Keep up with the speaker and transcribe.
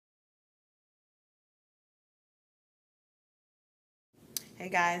Hey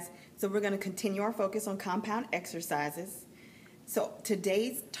guys, so we're going to continue our focus on compound exercises. So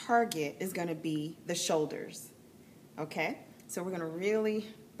today's target is going to be the shoulders, okay? So we're going to really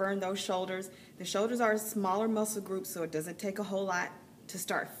burn those shoulders. The shoulders are a smaller muscle group, so it doesn't take a whole lot to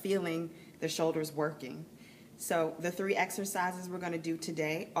start feeling the shoulders working. So the 3 exercises we're going to do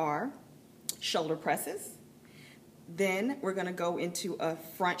today are shoulder presses. Then we're going to go into a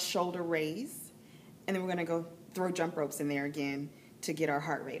front shoulder raise, and then we're going to go throw jump ropes in there again to get our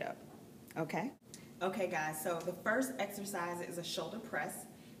heart rate up, okay? Okay guys, so the first exercise is a shoulder press,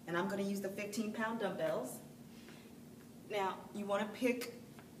 and I'm going to use the 15-pound dumbbells. Now, you want to pick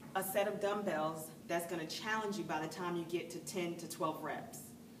a set of dumbbells that's going to challenge you by the time you get to 10 to 12 reps.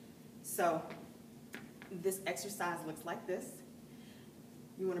 So this exercise looks like this.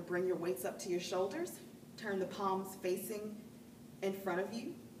 You want to bring your weights up to your shoulders, turn the palms facing in front of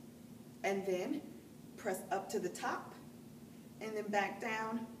you, and then press up to the top, and then back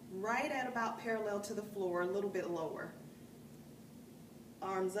down right at about parallel to the floor, a little bit lower.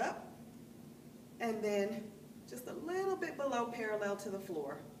 Arms up, and then just a little bit below parallel to the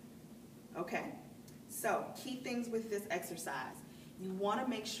floor. Okay, so key things with this exercise. You want to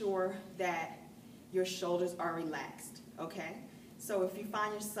make sure that your shoulders are relaxed, okay? So if you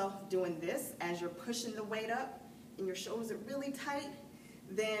find yourself doing this as you're pushing the weight up and your shoulders are really tight,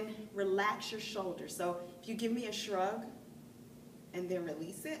 then relax your shoulders. So if you give me a shrug and then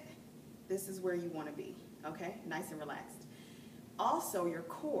release it, this is where you want to be, okay? Nice and relaxed. Also, your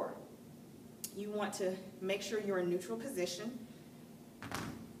core. You want to make sure you're in neutral position.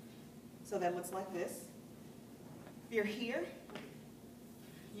 So that looks like this. If you're here,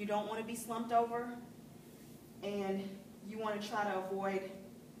 you don't want to be slumped over, and you want to try to avoid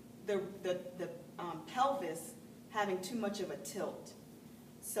the pelvis having too much of a tilt.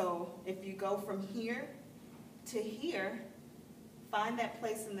 So if you go from here to here, find that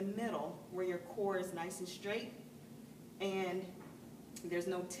place in the middle where your core is nice and straight, and there's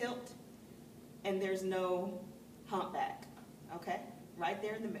no tilt, and there's no humpback, okay? Right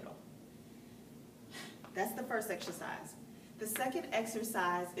there in the middle. That's the first exercise. The second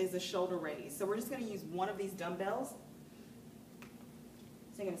exercise is a shoulder raise. So we're just going to use one of these dumbbells.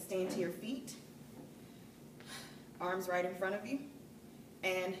 So you're going to stand to your feet, arms right in front of you,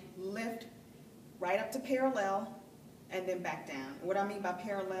 and lift right up to parallel and then back down. What I mean by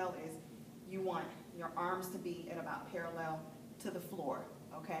parallel is you want your arms to be at about parallel to the floor,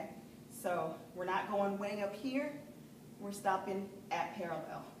 okay? So we're not going way up here, we're stopping at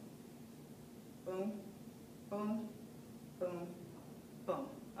parallel. Boom, boom, boom, boom,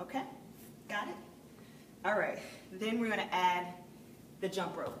 okay? Got it? All right, then we're gonna add the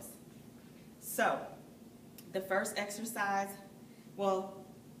jump ropes. So the first exercise, well,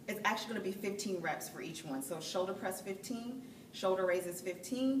 it's actually going to be 15 reps for each one. So shoulder press 15, shoulder raises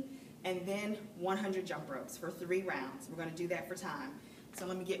 15, and then 100 jump ropes for 3 rounds. We're going to do that for time. So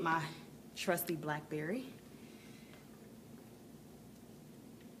let me get my trusty BlackBerry.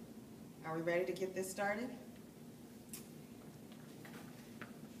 Are we ready to get this started?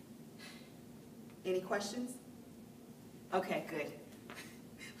 Any questions? Okay, good.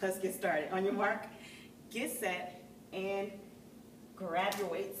 Let's get started. On your mark, get set, and grab your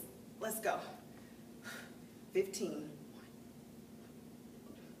weights. Let's go. 15.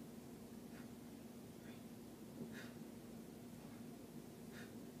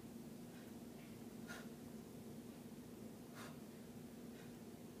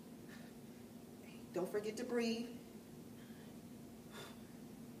 Don't forget to breathe.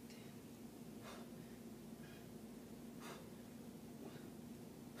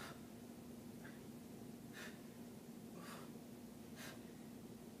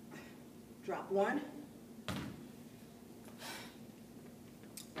 Drop 1.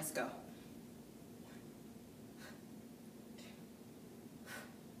 Let's go. 1, 2,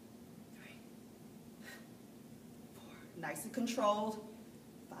 3, 4. Nice and controlled.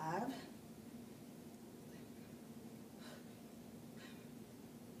 5.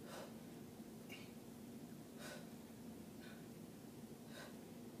 8.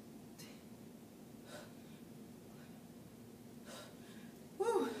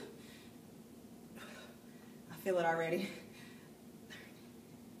 Woo! I feel it already.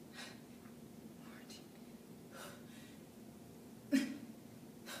 13, 14.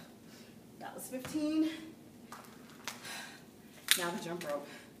 That was 15. Now the jump rope.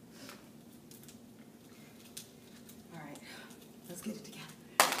 All right, let's get it together.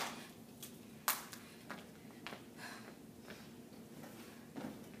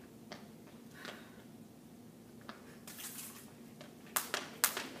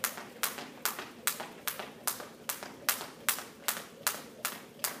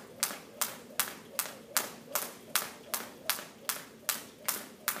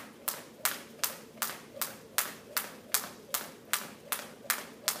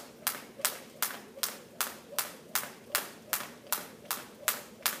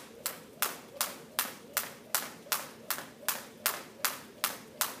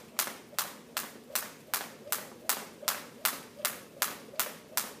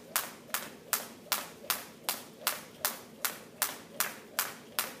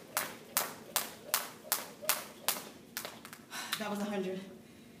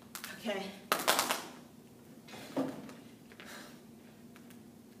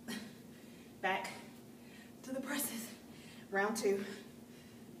 back to the presses. Round 2.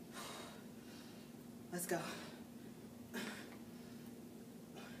 Let's go.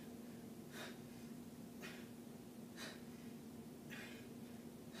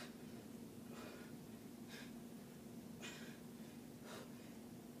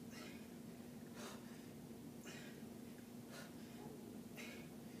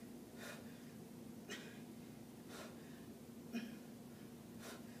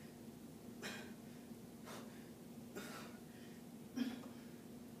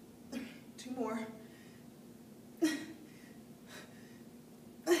 Two more.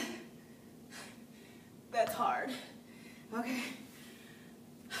 That's hard. Okay.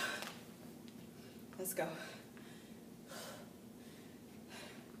 Let's go.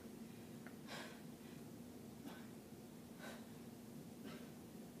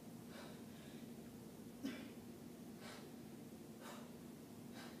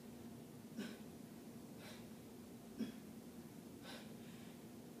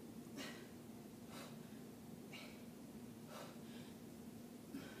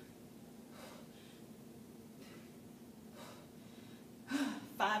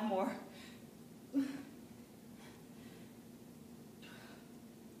 Five more.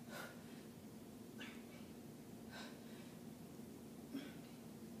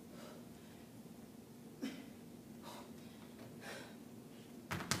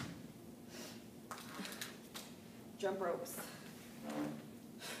 Jump ropes.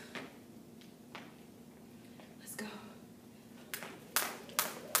 Let's go.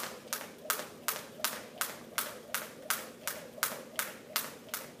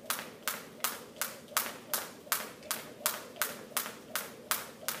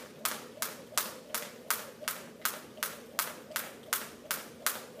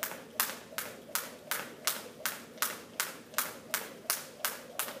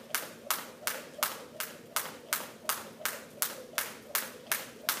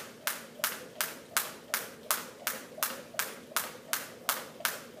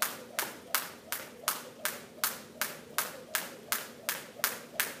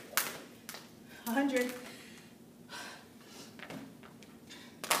 $100.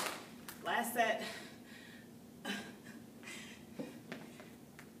 Last set.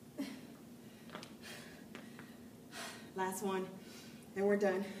 Last one, and we're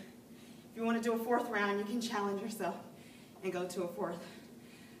done. If you want to do a 4th round, you can challenge yourself and go to a 4th.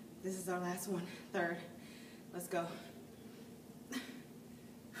 This is our last one, 3rd. Let's go.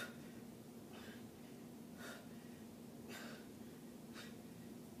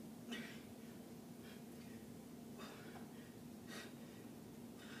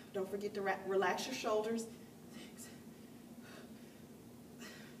 Don't forget to relax your shoulders. 6.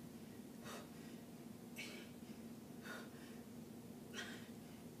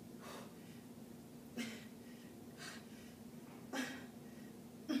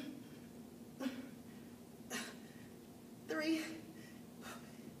 3,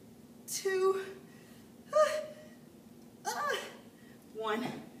 2, 1.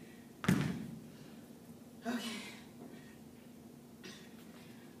 Okay.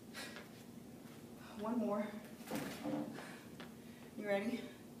 One more. You ready?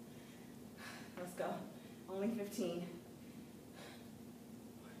 Let's go. Only 15.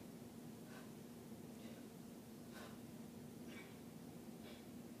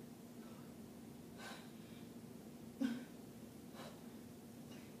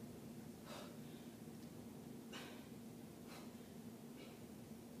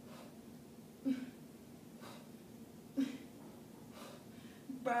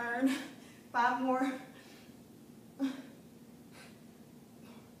 Burn. 5 more.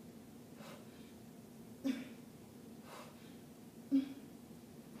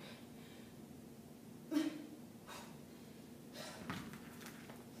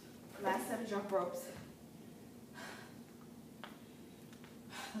 Last set of jump ropes.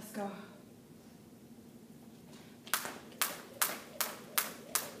 Let's go.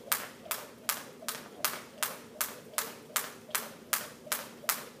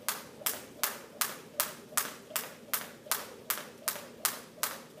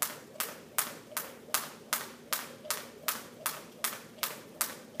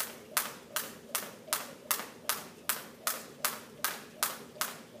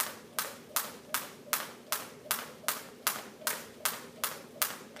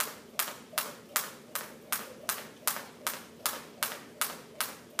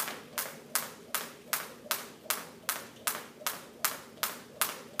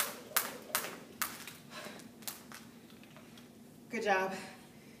 Good job,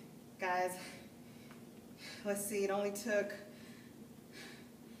 guys. Let's see, it only took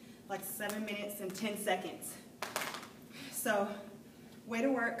like 7 minutes and 10 seconds. So, way to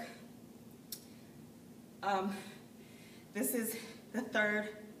work. This is the third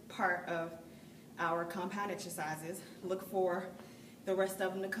part of our compound exercises. Look for the rest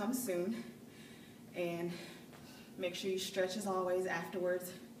of them to come soon. And make sure you stretch as always afterwards.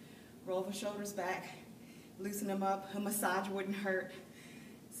 Roll the shoulders back, loosen them up. A massage wouldn't hurt.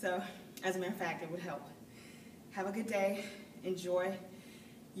 So, as a matter of fact, it would help. Have a good day. Enjoy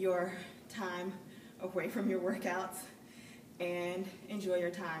your time away from your workouts and enjoy your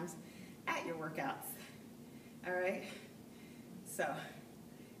times at your workouts. All right? So